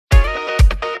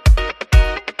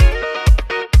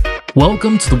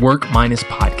Welcome to the Work Minus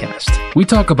podcast. We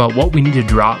talk about what we need to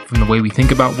drop from the way we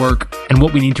think about work and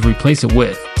what we need to replace it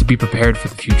with to be prepared for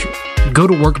the future. Go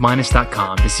to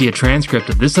workminus.com to see a transcript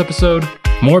of this episode,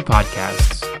 more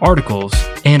podcasts, articles,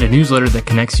 and a newsletter that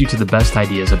connects you to the best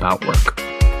ideas about work.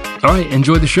 All right,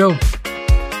 enjoy the show.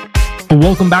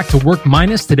 Welcome back to Work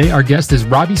Minus. Today, our guest is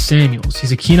Robbie Samuels.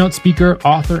 He's a keynote speaker,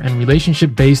 author, and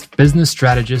relationship-based business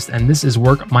strategist, and this is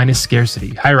Work Minus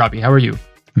Scarcity. Hi, Robbie. How are you?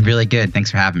 Really good.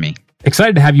 Thanks for having me.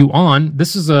 Excited to have you on.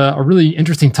 This is a really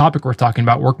interesting topic we're talking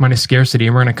about, work minus scarcity,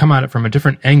 and we're going to come at it from a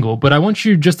different angle. But I want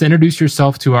you just to introduce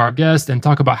yourself to our guest and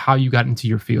talk about how you got into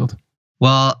your field.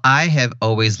 Well, I have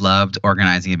always loved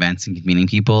organizing events and convening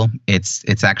people.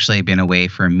 It's actually been a way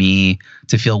for me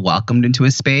to feel welcomed into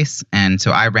a space. And so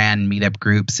I ran meetup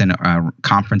groups and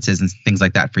conferences and things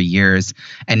like that for years.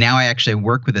 And now I actually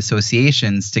work with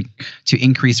associations to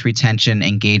increase retention,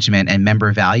 engagement, and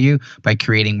member value by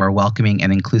creating more welcoming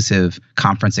and inclusive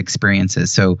conference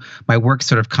experiences. So my work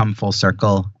sort of come full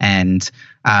circle, and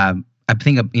I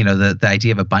think the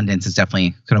idea of abundance is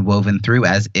definitely kind of woven through,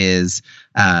 as is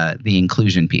the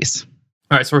inclusion piece.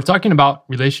 All right, so we're talking about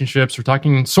relationships. We're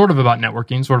talking sort of about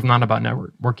networking, sort of not about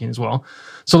networking as well.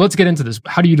 So let's get into this.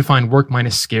 How do you define work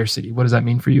minus scarcity? What does that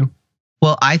mean for you?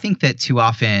 Well, I think that too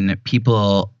often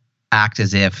people act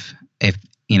as if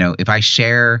I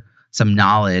share some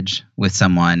knowledge with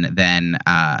someone, then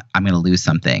I'm going to lose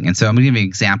something. And so I'm going to give you an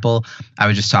example. I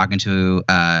was just talking to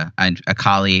a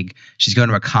colleague. She's going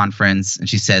to a conference and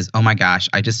she says, "Oh my gosh,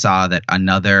 I just saw that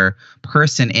another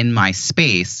person in my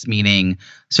space," meaning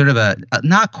sort of a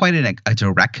not quite a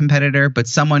direct competitor, but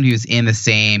someone who's in the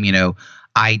same,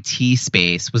 IT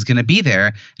space, was going to be there.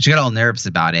 And she got all nervous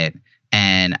about it.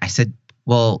 And I said,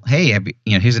 well, hey,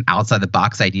 here's an outside the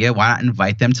box idea. Why not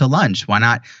invite them to lunch? Why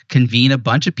not convene a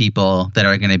bunch of people that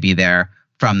are going to be there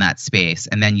from that space?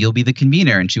 And then you'll be the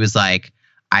convener. And she was like,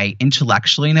 I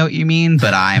intellectually know what you mean,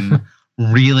 but I'm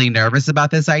really nervous about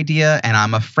this idea. And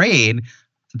I'm afraid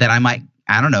that I might,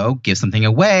 give something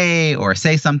away or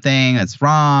say something that's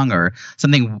wrong or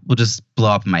something will just blow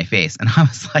up in my face. And I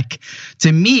was like,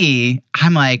 to me,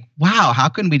 I'm like, wow, how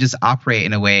can we just operate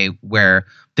in a way where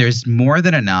there's more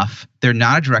than enough? They're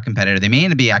not a direct competitor. They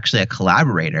may be actually a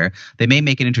collaborator. They may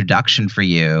make an introduction for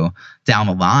you down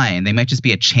the line. They might just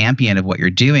be a champion of what you're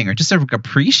doing or just sort of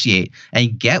appreciate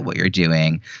and get what you're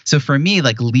doing. So for me,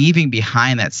 like leaving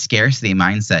behind that scarcity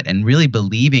mindset and really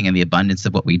believing in the abundance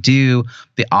of what we do,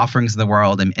 the offerings in the world,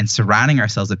 and surrounding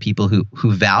ourselves with people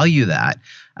who value that,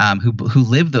 who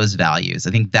live those values.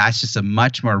 I think that's just a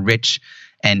much more rich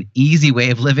and easy way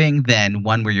of living than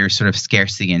one where you're sort of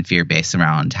scarcity and fear based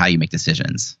around how you make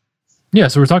decisions. Yeah,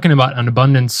 so we're talking about an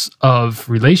abundance of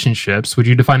relationships. Would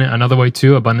you define it another way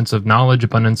too? Abundance of knowledge,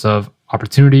 abundance of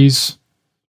opportunities?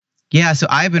 Yeah, so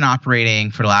I've been operating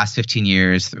for the last 15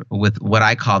 years with what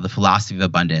I call the philosophy of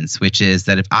abundance, which is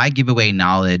that if I give away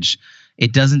knowledge,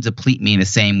 it doesn't deplete me in the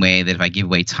same way that if I give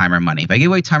away time or money. If I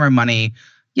give away time or money,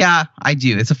 yeah, I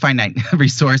do. It's a finite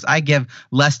resource. I give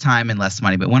less time and less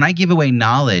money. But when I give away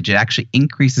knowledge, it actually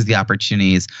increases the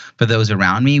opportunities for those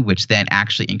around me, which then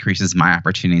actually increases my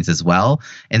opportunities as well.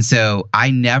 And so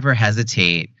I never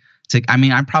hesitate to,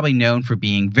 I'm probably known for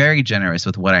being very generous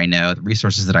with what I know, the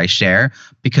resources that I share,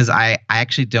 because I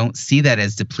actually don't see that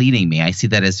as depleting me. I see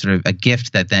that as sort of a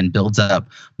gift that then builds up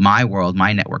my world,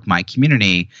 my network, my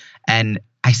community. And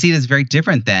I see it as very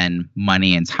different than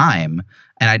money and time.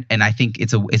 And I think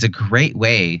it's a great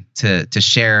way to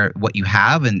share what you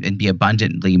have and be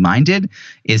abundantly minded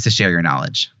is to share your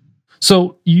knowledge.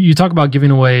 So you talk about giving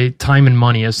away time and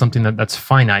money as something that's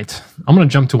finite. I'm going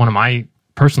to jump to one of my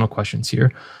personal questions here.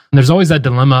 And there's always that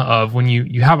dilemma of when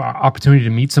you have an opportunity to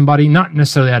meet somebody, not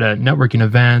necessarily at a networking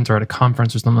event or at a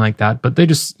conference or something like that, but they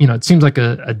just, it seems like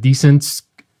a decent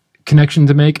connection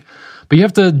to make, but you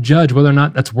have to judge whether or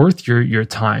not that's worth your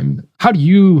time. How do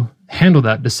you handle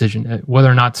that decision, whether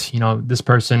or not, this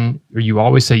person, or you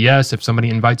always say yes if somebody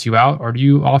invites you out, or do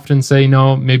you often say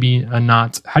no, maybe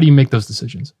not? How do you make those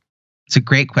decisions? It's a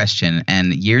great question.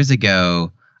 And years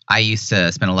ago, I used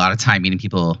to spend a lot of time meeting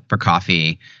people for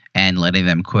coffee and letting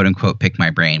them quote unquote pick my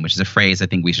brain, which is a phrase I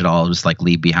think we should all just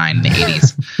leave behind in the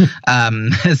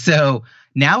 80s. So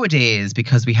nowadays,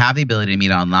 because we have the ability to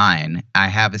meet online, I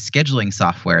have a scheduling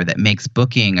software that makes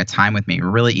booking a time with me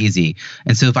really easy.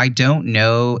 And so if I don't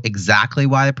know exactly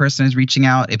why the person is reaching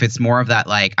out, if it's more of that,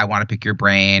 I want to pick your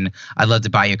brain, I'd love to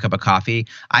buy you a cup of coffee,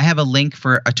 I have a link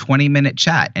for a 20-minute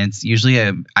chat. And it's usually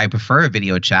I prefer a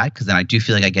video chat because then I do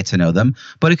feel like I get to know them,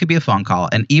 but it could be a phone call.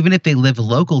 And even if they live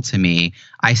local to me,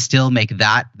 I still make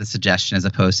that the suggestion as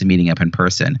opposed to meeting up in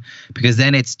person, because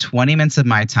then it's 20 minutes of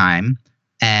my time.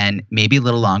 and maybe a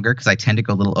little longer because I tend to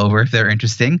go a little over if they're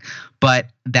interesting. But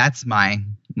that's my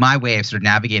way of sort of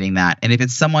navigating that. And if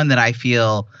it's someone that I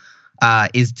feel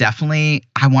is definitely,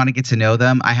 I want to get to know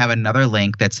them, I have another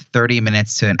link that's 30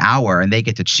 minutes to an hour, and they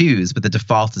get to choose, but the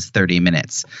default is 30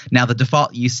 minutes. Now, the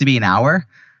default used to be an hour.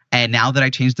 And now that I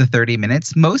changed to 30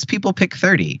 minutes, most people pick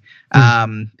 30.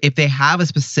 If they have a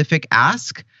specific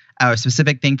ask or a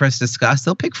specific thing for us to discuss,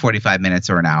 they'll pick 45 minutes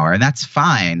or an hour, and that's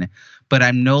fine. But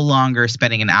I'm no longer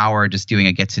spending an hour just doing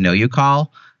a get to know you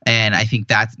call. And I think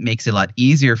that makes it a lot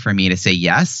easier for me to say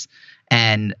yes.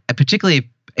 And particularly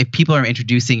if people are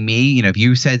introducing me, if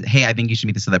you said, hey, I think you should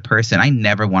meet this other person, I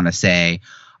never want to say,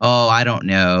 oh, I don't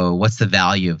know, what's the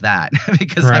value of that?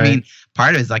 Because right. I mean,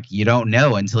 part of it is like you don't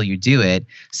know until you do it.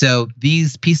 So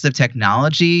these pieces of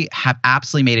technology have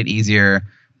absolutely made it easier,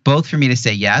 both for me to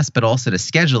say yes, but also to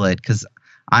schedule it. Because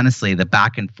honestly, the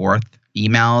back and forth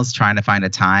emails, trying to find a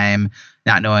time,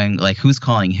 not knowing like who's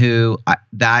calling who,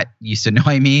 that used to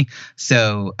annoy me.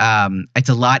 So it's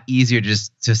a lot easier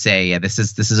just to say, yeah, let's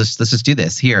just do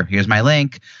this. Here's my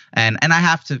link, and I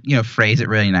have to phrase it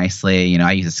really nicely.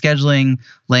 I use a scheduling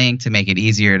link to make it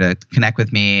easier to connect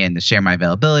with me and to share my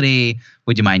availability.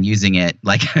 Would you mind using it?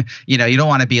 Like you don't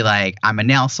want to be like, I'm a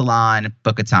nail salon,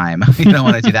 book a time. You don't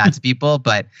want to do that to people,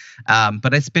 but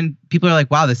it's been, people are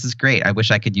like, wow, this is great. I wish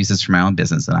I could use this for my own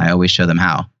business, and I always show them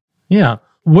how. Yeah.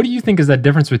 What do you think is that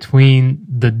difference between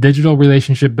the digital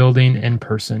relationship building in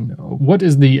person? What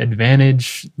is the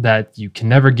advantage that you can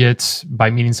never get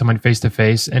by meeting someone face to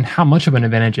face, and how much of an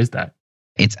advantage is that?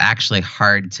 It's actually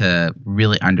hard to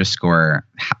really underscore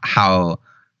how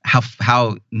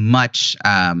much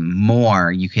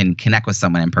more you can connect with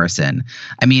someone in person.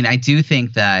 I mean, I do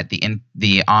think that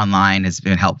the online has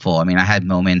been helpful. I mean, I had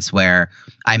moments where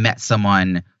I met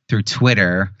someone through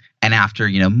Twitter, and after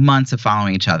months of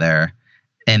following each other,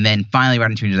 and then finally run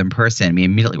into each other in person, we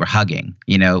immediately were hugging.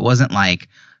 It wasn't like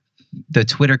the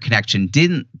Twitter connection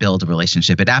didn't build a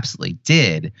relationship. It absolutely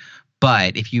did.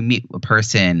 But if you meet a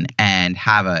person and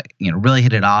have really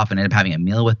hit it off and end up having a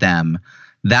meal with them,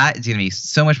 that is going to be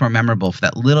so much more memorable for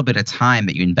that little bit of time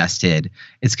that you invested.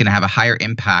 It's going to have a higher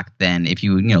impact than if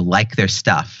you like their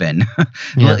stuff. And,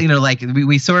 like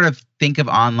we sort of think of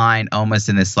online almost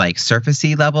in this like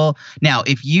surfacey level. Now,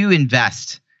 if you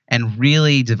invest and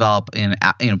really develop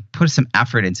and put some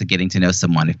effort into getting to know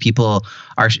someone. If people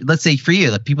are, let's say for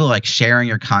you, people are like sharing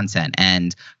your content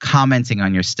and commenting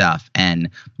on your stuff and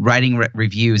writing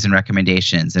reviews and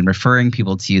recommendations and referring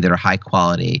people to you that are high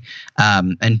quality,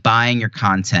 and buying your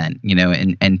content,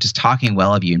 and just talking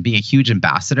well of you and being a huge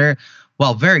ambassador,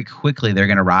 well, very quickly they're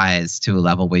going to rise to a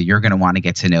level where you're going to want to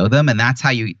get to know them, and that's how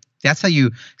you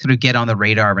sort of get on the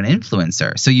radar of an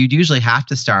influencer. So you'd usually have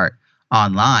to start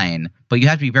online, but you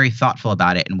have to be very thoughtful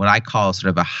about it, and what I call sort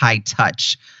of a high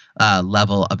touch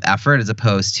level of effort, as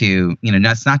opposed to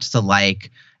it's not just a like,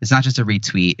 it's not just a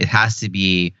retweet. It has to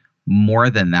be more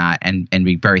than that, and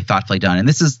be very thoughtfully done. And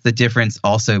this is the difference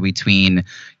also between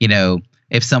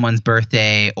if someone's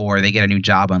birthday or they get a new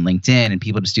job on LinkedIn and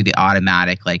people just do the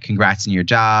automatic like congrats on your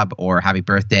job or happy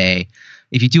birthday.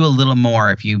 If you do a little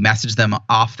more, if you message them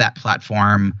off that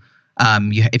platform,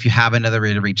 if you have another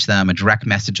way to reach them, a direct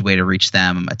message way to reach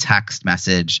them, a text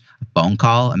message, a phone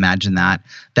call, imagine that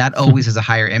always has a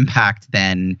higher impact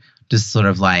than just sort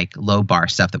of like low bar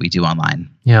stuff that we do online.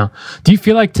 Yeah. Do you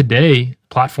feel like today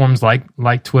platforms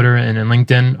like Twitter and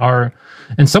LinkedIn are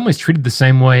in some ways treated the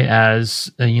same way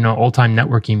as old time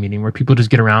networking meeting, where people just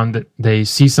get around, that they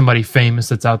see somebody famous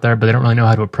that's out there, but they don't really know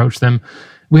how to approach them?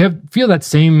 We feel that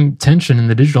same tension in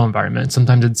the digital environment.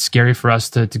 Sometimes it's scary for us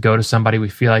to go to somebody we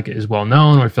feel like is well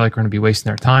known, or feel like we're going to be wasting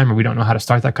our time, or we don't know how to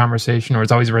start that conversation, or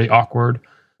it's always very awkward.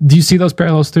 Do you see those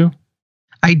parallels too?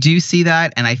 I do see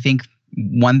that. And I think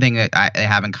one thing that I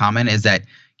have in common is that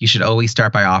you should always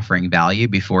start by offering value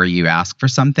before you ask for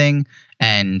something.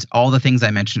 And all the things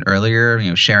I mentioned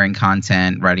earlier, sharing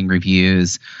content, writing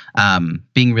reviews,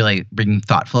 being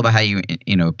thoughtful about how you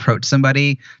approach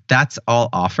somebody, that's all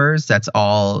offers. That's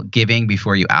all giving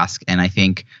before you ask. And I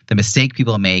think the mistake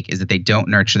people make is that they don't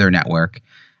nurture their network,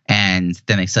 and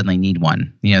then they suddenly need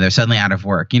one. They're suddenly out of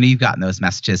work. You've gotten those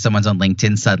messages. Someone's on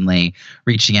LinkedIn suddenly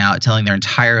reaching out, telling their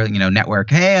entire, network,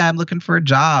 hey, I'm looking for a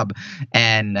job.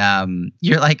 And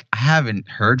you're like, I haven't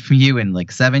heard from you in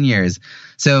like 7 years.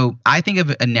 So I think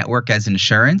of a network as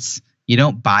insurance. You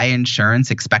don't buy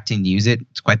insurance expecting to use it.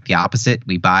 It's quite the opposite.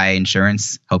 We buy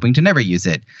insurance hoping to never use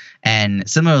it. And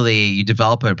similarly, you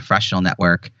develop a professional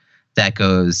network that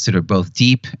goes sort of both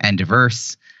deep and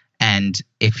diverse. And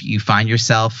if you find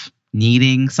yourself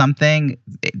needing something,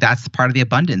 that's part of the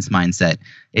abundance mindset.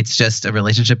 It's just a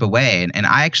relationship away. And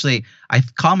I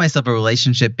call myself a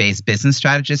relationship-based business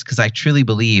strategist because I truly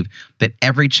believe that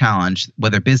every challenge,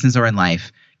 whether business or in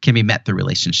life, can be met through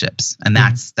relationships. And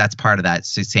that's part of that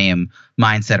same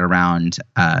mindset around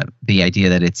the idea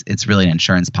that it's really an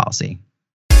insurance policy.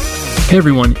 Hey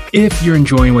everyone, if you're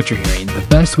enjoying what you're hearing, the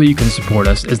best way you can support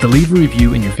us is to leave a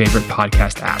review in your favorite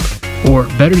podcast app. Or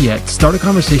better yet, start a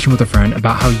conversation with a friend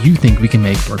about how you think we can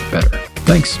make work better.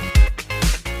 Thanks.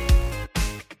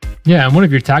 Yeah, and one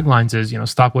of your taglines is,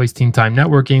 stop wasting time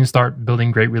networking, start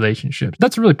building great relationships.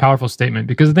 That's a really powerful statement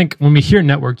because I think when we hear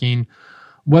networking,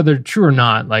 whether true or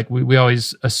not, like we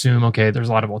always assume, okay, there's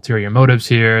a lot of ulterior motives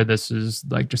here. This is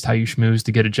like just how you schmooze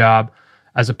to get a job,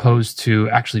 as opposed to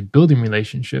actually building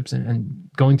relationships and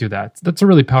going through that. That's a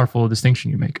really powerful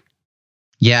distinction you make.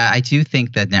 Yeah, I do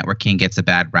think that networking gets a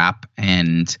bad rap,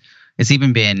 and it's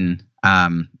even been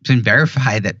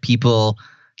verified that people,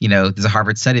 there's a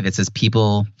Harvard study that says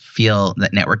people feel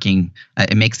that networking,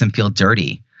 it makes them feel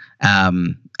dirty.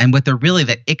 And what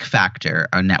the ick factor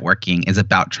on networking is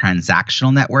about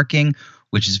transactional networking,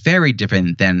 which is very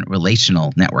different than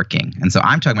relational networking. And so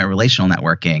I'm talking about relational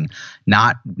networking,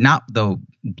 not the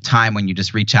time when you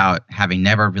just reach out having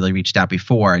never really reached out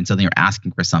before and suddenly you're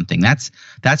asking for something. That's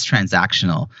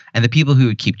transactional. And the people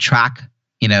who keep track,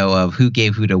 of who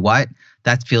gave who to what,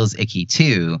 that feels icky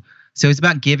too. So it's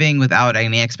about giving without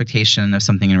any expectation of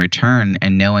something in return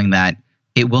and knowing that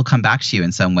it will come back to you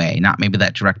in some way, not maybe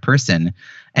that direct person.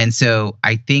 And so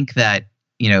I think that,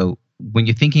 when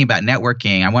you're thinking about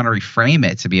networking, I want to reframe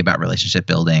it to be about relationship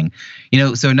building.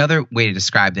 So another way to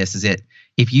describe this is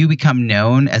if you become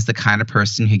known as the kind of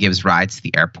person who gives rides to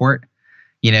the airport,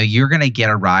 you're going to get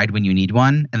a ride when you need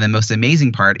one. And the most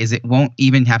amazing part is it won't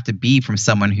even have to be from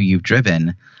someone who you've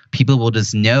driven. People will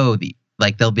just know,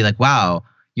 they'll be like, wow,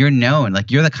 you're known.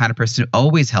 Like, you're the kind of person who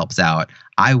always helps out.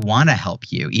 I want to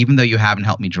help you, even though you haven't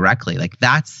helped me directly. Like,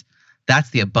 that's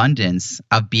the abundance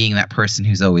of being that person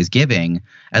who's always giving,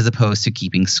 as opposed to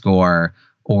keeping score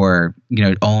or,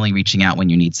 only reaching out when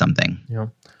you need something. Yeah.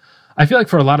 I feel like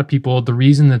for a lot of people, the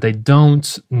reason that they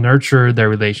don't nurture their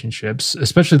relationships,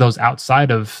 especially those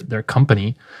outside of their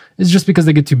company, is just because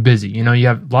they get too busy. You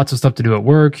have lots of stuff to do at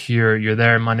work. You're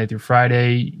there Monday through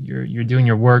Friday. You're doing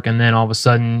your work, and then all of a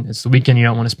sudden it's the weekend. You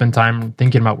don't want to spend time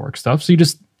thinking about work stuff, so you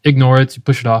just ignore it. You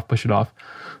push it off.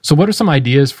 So what are some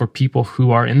ideas for people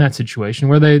who are in that situation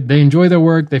where they enjoy their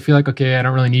work? They feel like, okay, I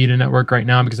don't really need a network right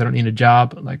now because I don't need a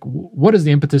job. Like, what is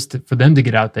the impetus for them to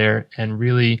get out there and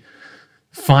really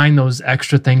find those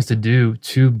extra things to do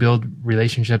to build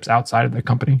relationships outside of their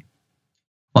company?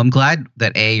 Well, I'm glad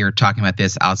that you're talking about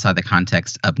this outside the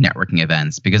context of networking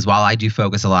events, because while I do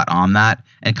focus a lot on that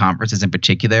and conferences in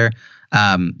particular,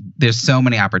 there's so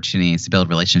many opportunities to build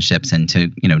relationships and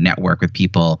to network with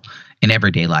people in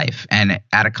everyday life, and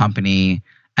at a company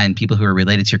and people who are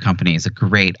related to your company is a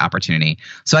great opportunity.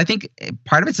 So I think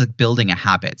part of it's like building a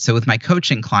habit. So with my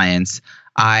coaching clients,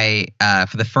 I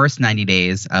for the first 90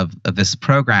 days of this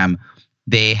program,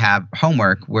 they have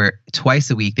homework where twice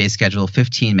a week they schedule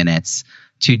 15 minutes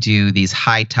to do these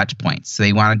high touch points. So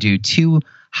they want to do 2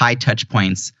 high touch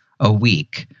points a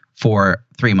week for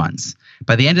 3 months.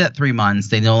 By the end of that 3 months,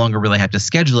 they no longer really have to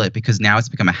schedule it because now it's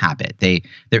become a habit.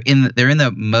 They're in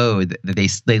the mode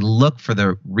that they look for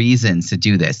the reasons to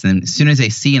do this, and as soon as they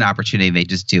see an opportunity, they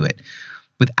just do it.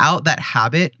 Without that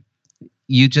habit,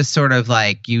 you just sort of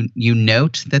like you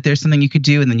note that there's something you could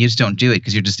do, and then you just don't do it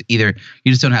because you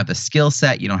just don't have the skill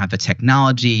set, you don't have the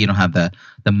technology, you don't have the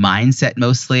mindset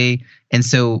mostly. And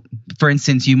so, for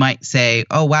instance, you might say,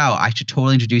 "Oh wow, I should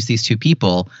totally introduce these 2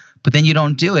 people," but then you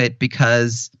don't do it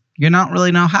because you don't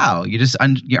really know how.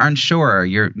 You're unsure.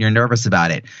 You're nervous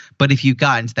about it. But if you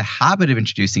got into the habit of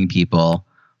introducing people,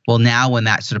 well, now when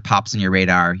that sort of pops on your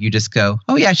radar, you just go,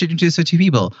 "Oh yeah, I should introduce 2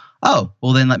 people. Oh,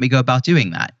 well then let me go about doing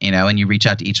that." And you reach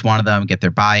out to each one of them, get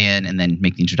their buy-in, and then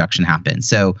make the introduction happen.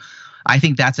 So I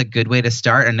think that's a good way to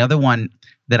start. Another one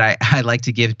that I like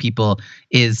to give people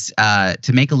is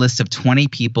to make a list of 20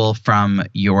 people from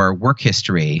your work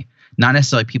history, not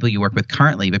necessarily people you work with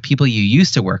currently, but people you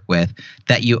used to work with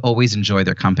that you always enjoy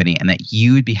their company and that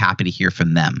you would be happy to hear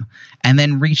from them. And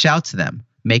then reach out to them.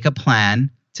 Make a plan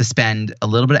to spend a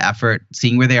little bit of effort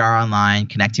seeing where they are online,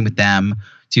 connecting with them,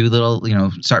 do a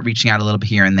little, start reaching out a little bit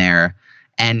here and there,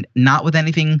 and not with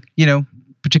anything,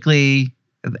 particularly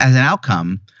as an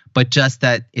outcome, but just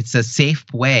that it's a safe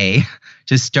way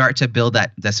to start to build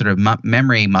that sort of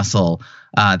memory muscle,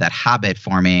 that habit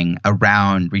forming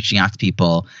around reaching out to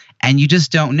people. And you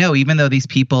just don't know, even though these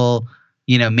people,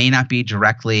 may not be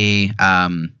directly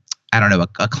I don't know,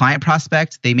 a client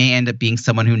prospect, they may end up being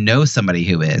someone who knows somebody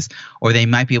who is, or they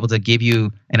might be able to give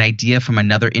you an idea from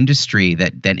another industry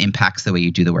that then impacts the way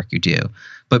you do the work you do.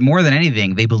 But more than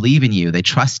anything, they believe in you, they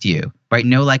trust you, right?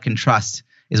 Know, like, and trust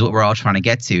is what we're all trying to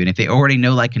get to. And if they already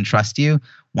know, like, and trust you,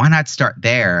 why not start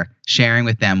there, sharing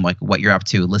with them like what you're up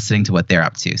to, listening to what they're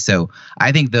up to. So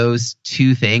I think those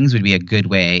two things would be a good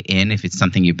way in if it's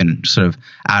something you've been sort of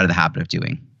out of the habit of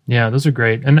doing. Yeah, those are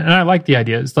great. And I like the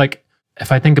idea. It's like,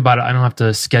 if I think about it, I don't have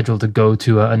to schedule to go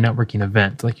to a networking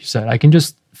event. Like you said, I can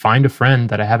just find a friend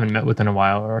that I haven't met with in a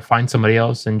while, or find somebody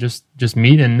else and just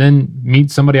meet, and then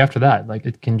meet somebody after that. Like,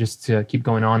 it can just keep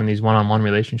going on in these one-on-one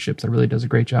relationships. That really does a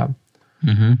great job.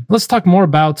 Mm-hmm. Let's talk more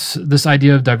about this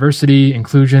idea of diversity,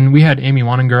 inclusion. We had Amy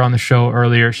Waninger on the show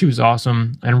earlier. She was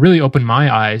awesome and really opened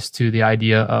my eyes to the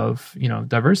idea of,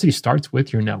 diversity starts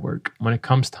with your network. When it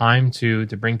comes time to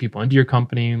bring people into your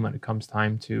company, when it comes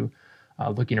time to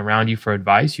looking around you for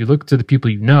advice, you look to the people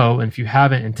you know. And if you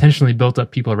haven't intentionally built up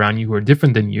people around you who are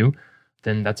different than you,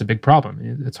 then that's a big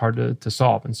problem. It's hard to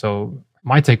solve. And so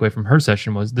my takeaway from her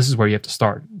session was this is where you have to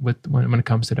start with when it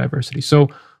comes to diversity. So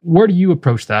where do you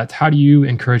approach that? How do you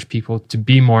encourage people to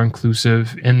be more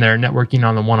inclusive in their networking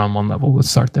on the one-on-one level? Let's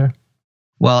start there.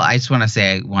 Well, I just want to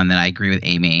say one that I agree with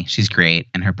Amy. She's great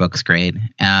and her book's great.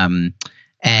 And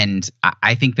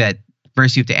I think that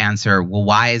first you have to answer, well,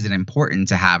 why is it important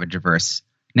to have a diverse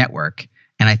network?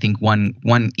 And I think one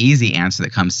easy answer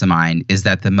that comes to mind is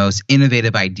that the most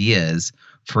innovative ideas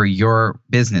for your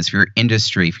business, for your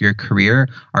industry, for your career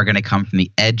are going to come from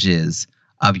the edges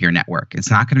of your network. It's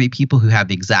not going to be people who have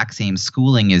the exact same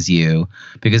schooling as you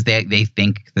because they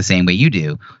think the same way you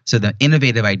do. So the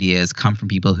innovative ideas come from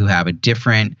people who have a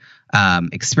different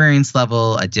experience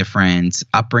level, a different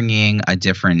upbringing, a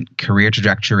different career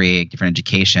trajectory, a different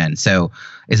education. So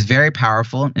it's very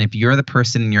powerful. And if you're the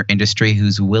person in your industry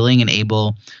who's willing and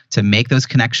able to make those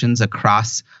connections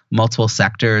across multiple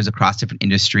sectors, across different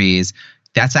industries,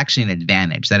 that's actually an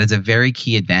advantage. That is a very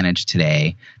key advantage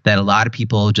today that a lot of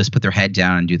people just put their head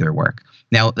down and do their work.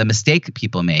 Now, the mistake that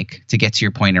people make, to get to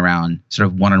your point around sort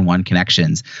of one-on-one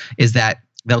connections, is that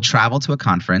they'll travel to a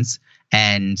conference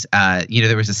and,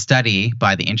 there was a study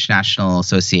by the International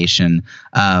Association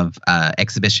of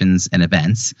Exhibitions and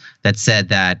Events that said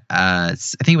that I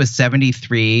think it was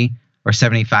 73 or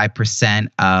 75%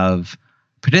 of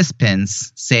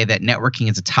participants say that networking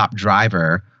is a top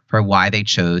driver for why they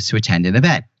chose to attend an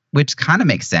event, which kind of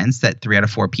makes sense that 3 out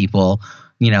of 4 people,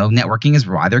 networking is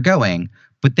why they're going.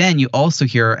 But then you also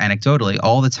hear anecdotally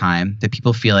all the time that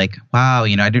people feel like, wow,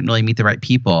 I didn't really meet the right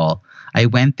people. I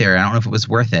went there. I don't know if it was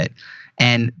worth it.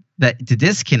 And the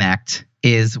disconnect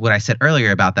is what I said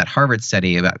earlier about that Harvard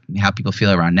study about how people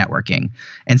feel around networking.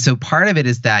 And so part of it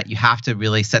is that you have to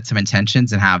really set some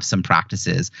intentions and have some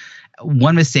practices.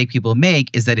 One mistake people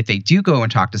make is that if they do go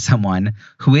and talk to someone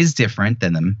who is different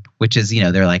than them, which is,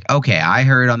 they're like, okay, I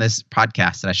heard on this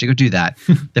podcast that I should go do that.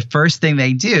 The first thing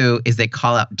they do is they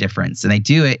call out difference, and they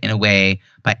do it in a way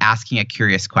by asking a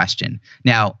curious question.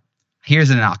 Now, here's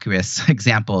an innocuous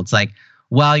example. It's like,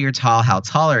 while you're tall, how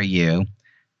tall are you?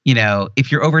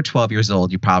 If you're over 12 years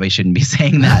old, you probably shouldn't be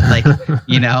saying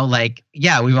that.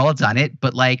 Yeah, we've all done it,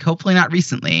 but hopefully not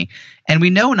recently. And we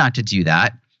know not to do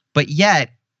that, but yet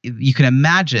you can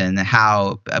imagine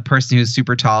how a person who's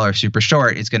super tall or super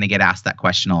short is going to get asked that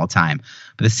question all the time.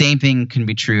 But the same thing can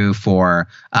be true for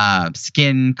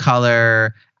skin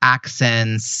color,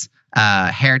 accents,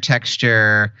 hair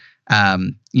texture,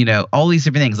 all these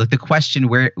different things. Like the question,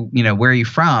 where are you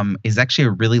from, is actually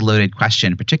a really loaded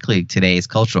question, particularly today's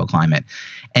cultural climate.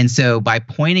 And so by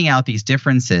pointing out these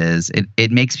differences,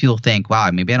 it makes people think,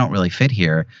 wow, maybe I don't really fit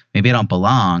here. Maybe I don't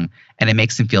belong. And it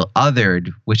makes them feel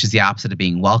othered, which is the opposite of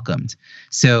being welcomed.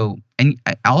 So, and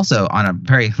also on a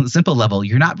very simple level,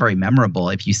 you're not very memorable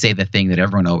if you say the thing that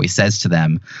everyone always says to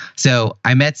them. So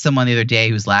I met someone the other day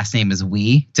whose last name is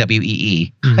Wee,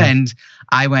 W-E-E. Mm-hmm. And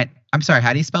I went, I'm sorry,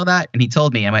 how do you spell that? And he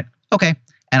told me. I went, okay.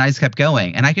 And I just kept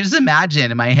going. And I could just imagine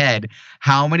in my head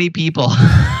how many people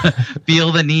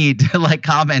feel the need to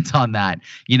comment on that.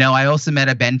 I also met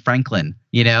a Ben Franklin,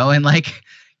 and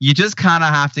you just kind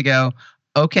of have to go,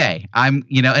 okay, and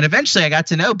eventually I got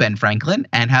to know Ben Franklin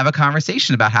and have a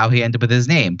conversation about how he ended up with his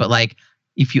name. But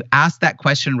if you ask that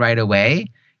question right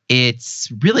away, it's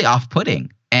really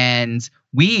off-putting. And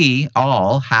we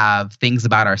all have things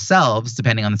about ourselves,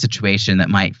 depending on the situation, that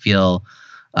might feel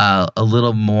a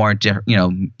little more,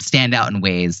 stand out in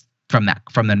ways from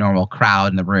the normal crowd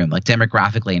in the room, like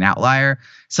demographically an outlier.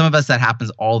 Some of us that happens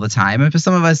all the time. And for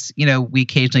some of us, we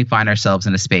occasionally find ourselves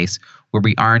in a space where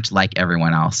we aren't like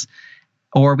everyone else,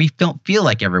 or we don't feel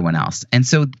like everyone else. And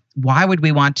so why would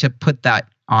we want to put that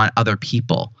on other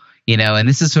people? And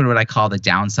this is sort of what I call the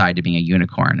downside to being a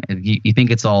unicorn. You think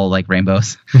it's all like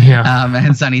rainbows,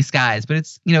 and sunny skies, but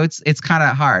it's kind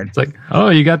of hard. It's like, oh,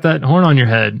 you got that horn on your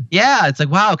head. Yeah, it's like,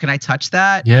 wow, can I touch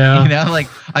that? Yeah, like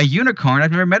a unicorn.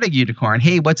 I've never met a unicorn.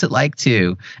 Hey, what's it like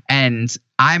to? And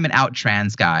I'm an out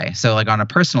trans guy, so like on a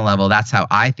personal level, that's how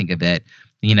I think of it.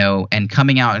 And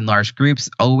coming out in large groups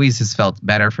always has felt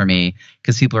better for me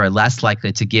because people are less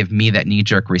likely to give me that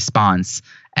knee-jerk response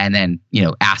and then,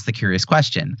 ask the curious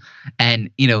question. And,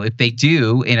 if they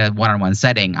do in a one-on-one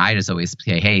setting, I just always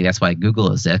say, hey, that's why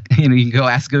Google is it. You can go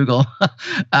ask Google.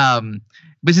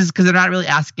 Which is because they're not really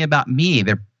asking about me.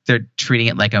 They're treating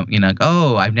it like,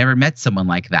 oh, I've never met someone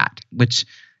like that, which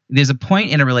there's a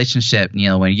point in a relationship,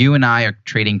 when you and I are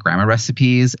trading grammar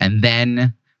recipes and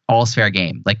then all's fair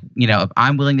game. Like, if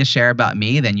I'm willing to share about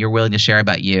me, then you're willing to share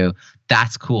about you.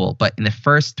 That's cool. But in the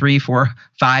first 3, 4,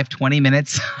 5, 20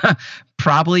 minutes,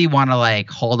 probably want to like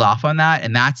hold off on that.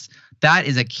 And that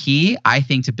is a key, I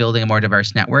think, to building a more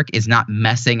diverse network is not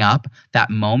messing up that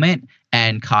moment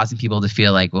and causing people to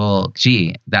feel like, well,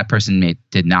 gee, that person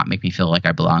did not make me feel like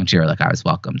I belonged here or like I was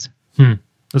welcomed.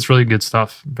 That's really good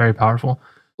stuff. Very powerful.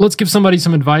 Let's give somebody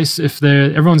some advice. If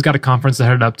everyone's got a conference they're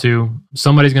headed up to,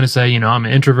 somebody's going to say, I'm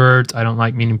an introvert. I don't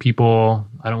like meeting people.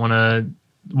 I don't want to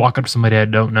walk up to somebody I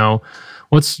don't know.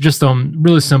 What's just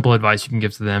really simple advice you can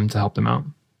give to them to help them out?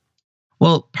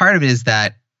 Well, part of it is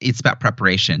that it's about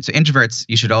preparation. So introverts,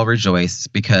 you should all rejoice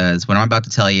because what I'm about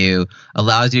to tell you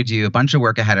allows you to do a bunch of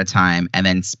work ahead of time and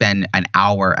then spend an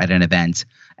hour at an event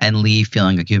and leave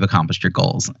feeling like you've accomplished your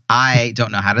goals. I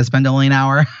don't know how to spend only an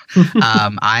hour.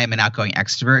 I am an outgoing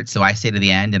extrovert, so I stay to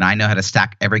the end, and I know how to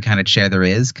stack every kind of chair there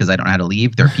is because I don't know how to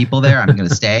leave. There are people there. I'm going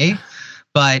to stay.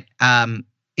 But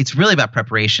it's really about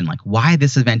preparation, like why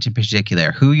this event in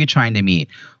particular? Who are you trying to meet?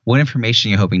 What information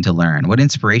you're hoping to learn? What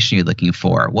inspiration you're looking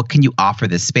for? What can you offer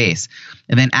this space?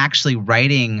 And then actually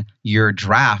writing your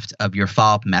draft of your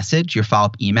follow-up message, your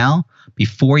follow-up email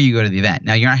before you go to the event.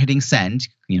 Now, you're not hitting send.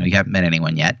 You haven't met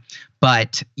anyone yet,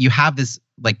 but you have this,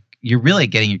 like, you're really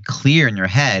getting clear in your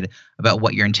head about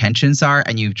what your intentions are,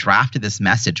 and you've drafted this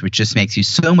message, which just makes you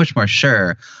so much more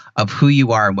sure of who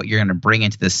you are and what you're going to bring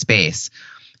into this space.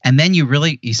 And then you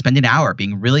spend an hour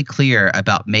being really clear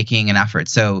about making an effort.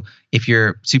 So if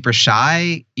you're super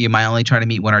shy, you might only try to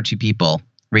meet 1 or 2 people,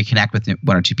 reconnect with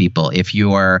 1 or 2 people. If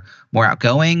you're more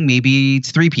outgoing, maybe it's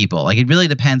 3 people. Like, it really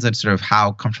depends on sort of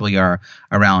how comfortable you are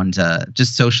around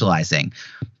just socializing.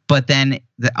 But then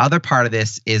the other part of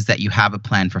this is that you have a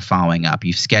plan for following up.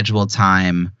 You've scheduled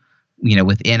time,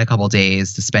 within a couple of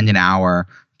days to spend an hour,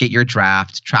 get your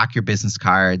draft, track your business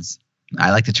cards.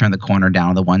 I like to turn the corner down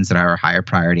on the ones that are higher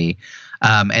priority.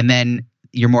 And then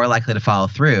you're more likely to follow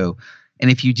through. And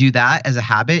if you do that as a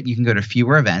habit, you can go to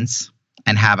fewer events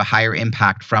and have a higher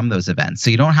impact from those events. So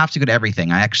you don't have to go to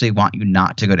everything. I actually want you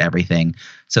not to go to everything.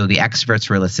 So the experts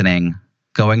who are listening,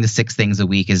 going to 6 things a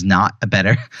week is not a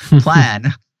better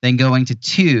plan than going to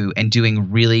 2 and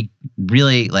doing really,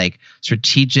 really like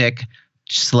strategic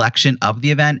selection of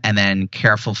the event and then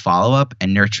careful follow-up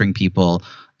and nurturing people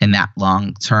in that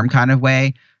long-term kind of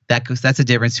way. That's a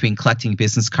difference between collecting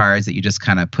business cards that you just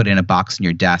kind of put in a box in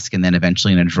your desk and then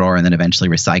eventually in a drawer and then eventually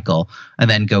recycle and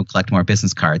then go collect more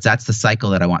business cards. That's the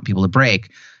cycle that I want people to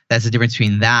break. That's the difference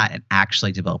between that and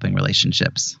actually developing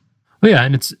relationships. Well, yeah,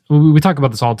 and we talk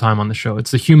about this all the time on the show.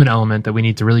 It's the human element that we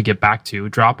need to really get back to.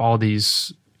 Drop all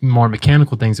these more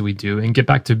mechanical things that we do and get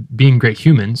back to being great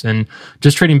humans. And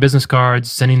just trading business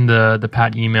cards, sending the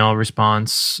pat email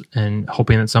response and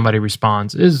hoping that somebody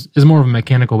responds is more of a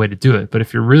mechanical way to do it. But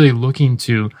if you're really looking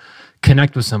to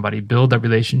connect with somebody, build that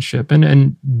relationship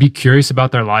and be curious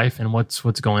about their life and what's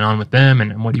going on with them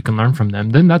and what you can learn from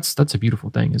them, then that's a beautiful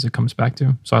thing as it comes back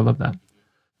to. So I love that.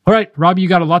 All right, Robbie, you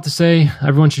got a lot to say.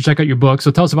 Everyone should check out your book.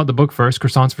 So tell us about the book first,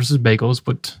 Croissants versus Bagels.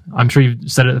 But I'm sure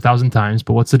you've said it 1,000 times,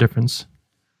 but what's the difference?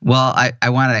 Well, I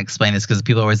want to explain this because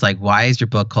people are always like, why is your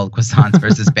book called Croissants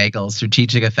versus Bagels,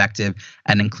 Strategic, Effective,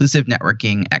 and Inclusive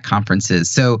Networking at Conferences?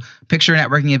 So picture a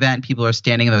networking event. People are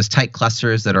standing in those tight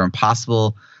clusters that are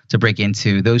impossible to break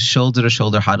into. Those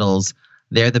shoulder-to-shoulder huddles,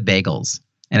 they're the bagels.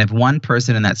 And if one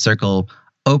person in that circle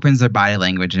opens their body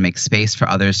language and makes space for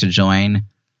others to join,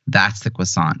 that's the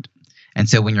croissant. And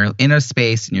so when you're in a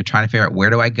space and you're trying to figure out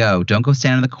where do I go, don't go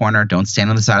stand in the corner. Don't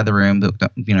stand on the side of the room,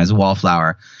 as a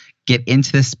wallflower. Get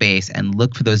into the space and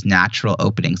look for those natural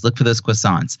openings. Look for those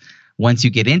croissants. Once you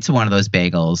get into one of those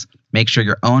bagels, make sure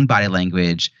your own body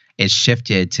language is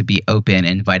shifted to be open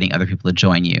and inviting other people to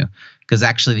join you. Because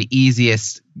actually the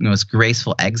easiest, most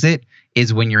graceful exit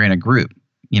is when you're in a group.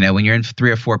 When you're in 3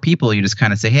 or 4 people, you just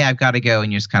kind of say, hey, I've got to go,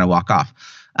 and you just kind of walk off.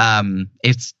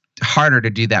 It's harder to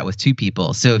do that with two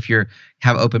people. So if you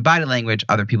have open body language,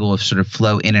 other people will sort of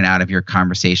flow in and out of your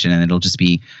conversation, and it'll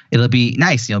be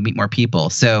nice. You'll meet more people.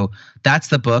 So that's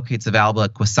the book. It's available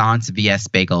at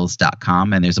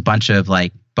croissantsvsbagels.com, and there's a bunch of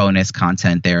like bonus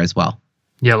content there as well.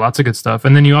 Yeah, lots of good stuff.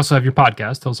 And then you also have your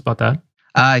podcast. Tell us about that.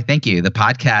 Thank you. The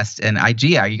podcast and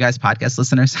IG. Are you guys podcast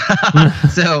listeners?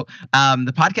 So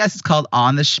the podcast is called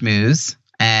On the Schmooze,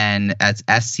 and that's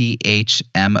SCHMOOZE.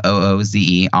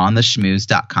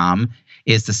 ontheschmooze.com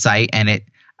is the site, and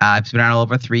it's been around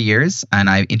over 3 years, and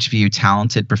I interview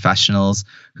talented professionals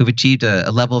who've achieved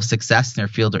a level of success in their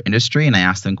field or industry, and I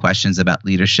ask them questions about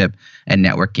leadership and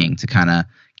networking to kind of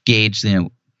gauge,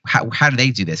 how do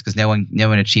they do this? Because no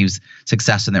one achieves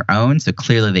success on their own, so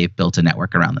clearly they've built a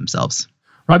network around themselves.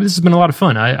 Robbie, this has been a lot of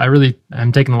fun. I really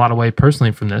am taking a lot away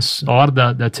personally from this. A lot of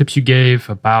the tips you gave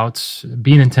about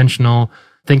being intentional,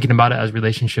 thinking about it as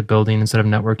relationship building instead of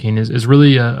networking is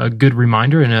really a good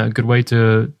reminder and a good way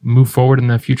to move forward in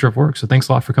the future of work. So thanks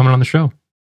a lot for coming on the show.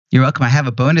 You're welcome. I have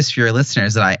a bonus for your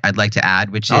listeners that I'd like to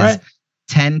add, which is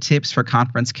 10 tips for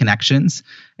conference connections.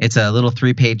 It's a little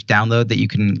 3-page download that you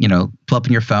can, pull up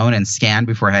in your phone and scan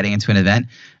before heading into an event.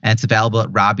 And it's available at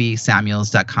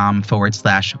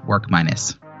robbiesamuels.com/work-.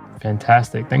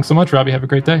 Fantastic. Thanks so much, Robbie. Have a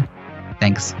great day.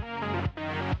 Thanks.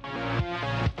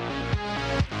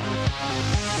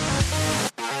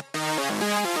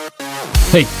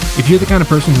 Hey, if you're the kind of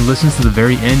person who listens to the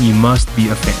very end, you must be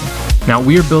a fan. Now,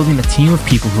 we are building a team of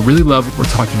people who really love what we're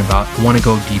talking about and want to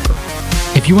go deeper.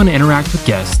 If you want to interact with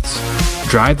guests,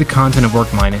 drive the content of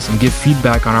Work-, and give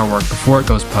feedback on our work before it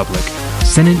goes public,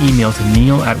 send an email to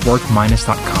neil@work-.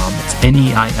 It's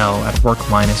NEIL@work-,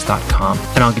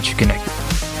 and I'll get you connected.